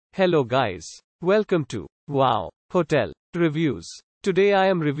Hello guys. Welcome to Wow Hotel Reviews. Today I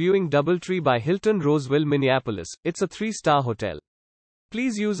am reviewing DoubleTree by Hilton Roseville Minneapolis. It's a 3-star hotel.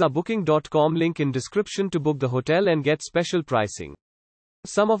 Please use our booking.com link in description to book the hotel and get special pricing.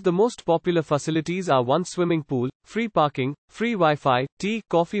 Some of the most popular facilities are one swimming pool, free parking, free Wi-Fi, tea,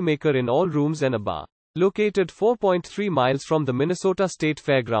 coffee maker in all rooms and a bar. Located 4.3 miles from the Minnesota State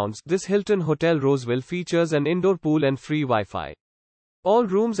Fairgrounds, this Hilton Hotel Roseville features an indoor pool and free Wi-Fi. All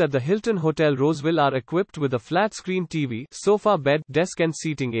rooms at the Hilton Hotel Roseville are equipped with a flat-screen TV, sofa bed, desk and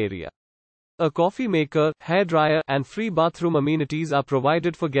seating area. A coffee maker, hairdryer, and free bathroom amenities are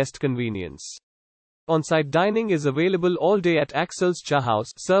provided for guest convenience. On-site dining is available all day at Axel's Charhouse,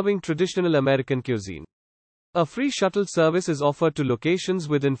 serving traditional American cuisine. A free shuttle service is offered to locations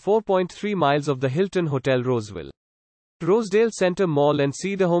within 4.3 miles of the Hilton Hotel Roseville. Rosedale Center Mall and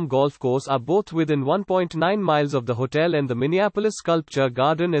Cedarholm Golf Course are both within 1.9 miles of the hotel, and the Minneapolis Sculpture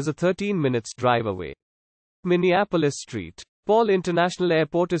Garden is a 13 minutes drive away. Minneapolis St. Paul International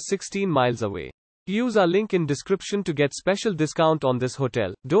Airport is 16 miles away. Use our link in description to get special discount on this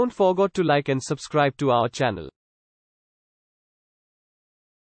hotel. Don't forget to like and subscribe to our channel.